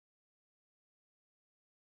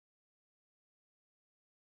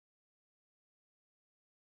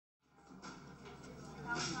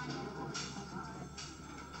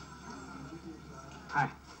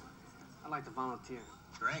volunteer.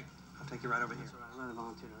 Great. I'll take you right over here. That's all right. I'd rather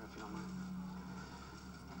volunteer to her if you don't mind.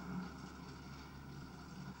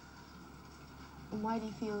 And why do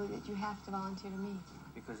you feel that you have to volunteer to me?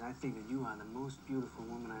 Because I think that you are the most beautiful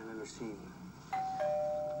woman I've ever seen.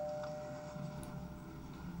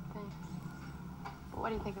 Thanks. But what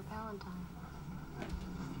do you think of Valentine?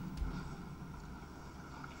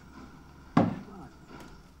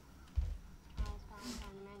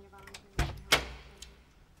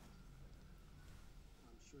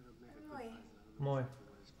 Moi.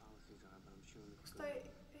 Onks toi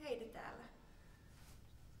Heidi täällä?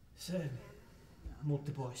 Se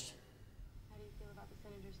muutti pois. How do you feel about the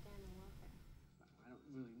senator's stand on welfare? I don't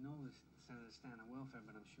really know the senator's stand on welfare,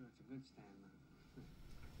 but I'm sure it's a good stand.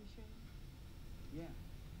 You sure? Yeah.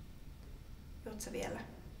 Juot sä vielä?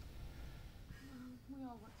 We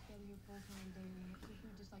all work together here full time daily. If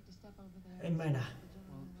you'd just like to step over there. En mä enää.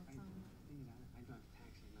 Well, I drive a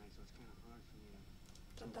taxi at night, so it's kind of hard for me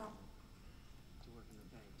to work in the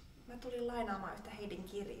day. Mä tulin lainaamaan yhtä Heidin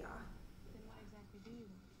kirjaa. Then what exactly do you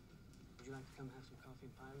want? Would you like to come have some coffee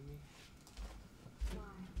and pie with me?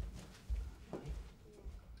 Why?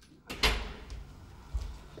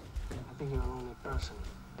 I think you're a lonely person.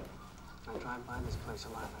 I drive by this place a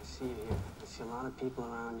lot. I see you here. I see a lot of people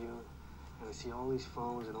around you, and I see all these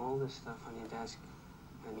phones and all this stuff on your desk,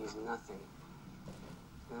 and it means nothing.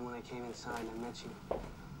 And then when I came inside and I met you,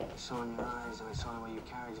 I saw in your eyes and I saw the way you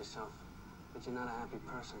carried yourself, but you're not a happy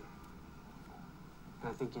person. And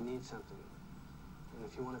I think you need something. And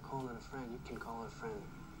if you want to call it a friend, you can call it a friend.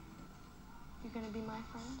 You're gonna be my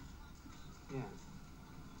friend? Yeah.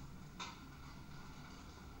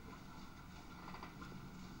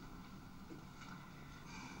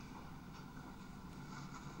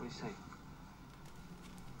 What do you say?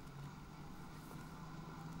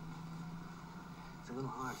 It's a little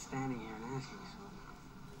hard standing here and asking, so...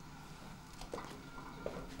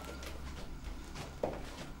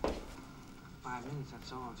 5 minutes,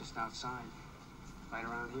 that's all, just outside. Right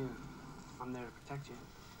around here. I'm there to protect you.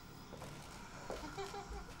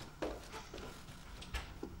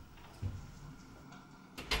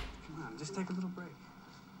 Come on, just take a little break.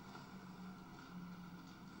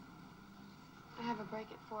 I have a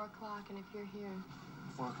break at 4 o'clock, and if you're here...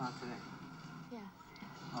 4 o'clock today? Yes.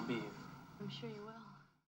 I'll be here. I'm sure you will.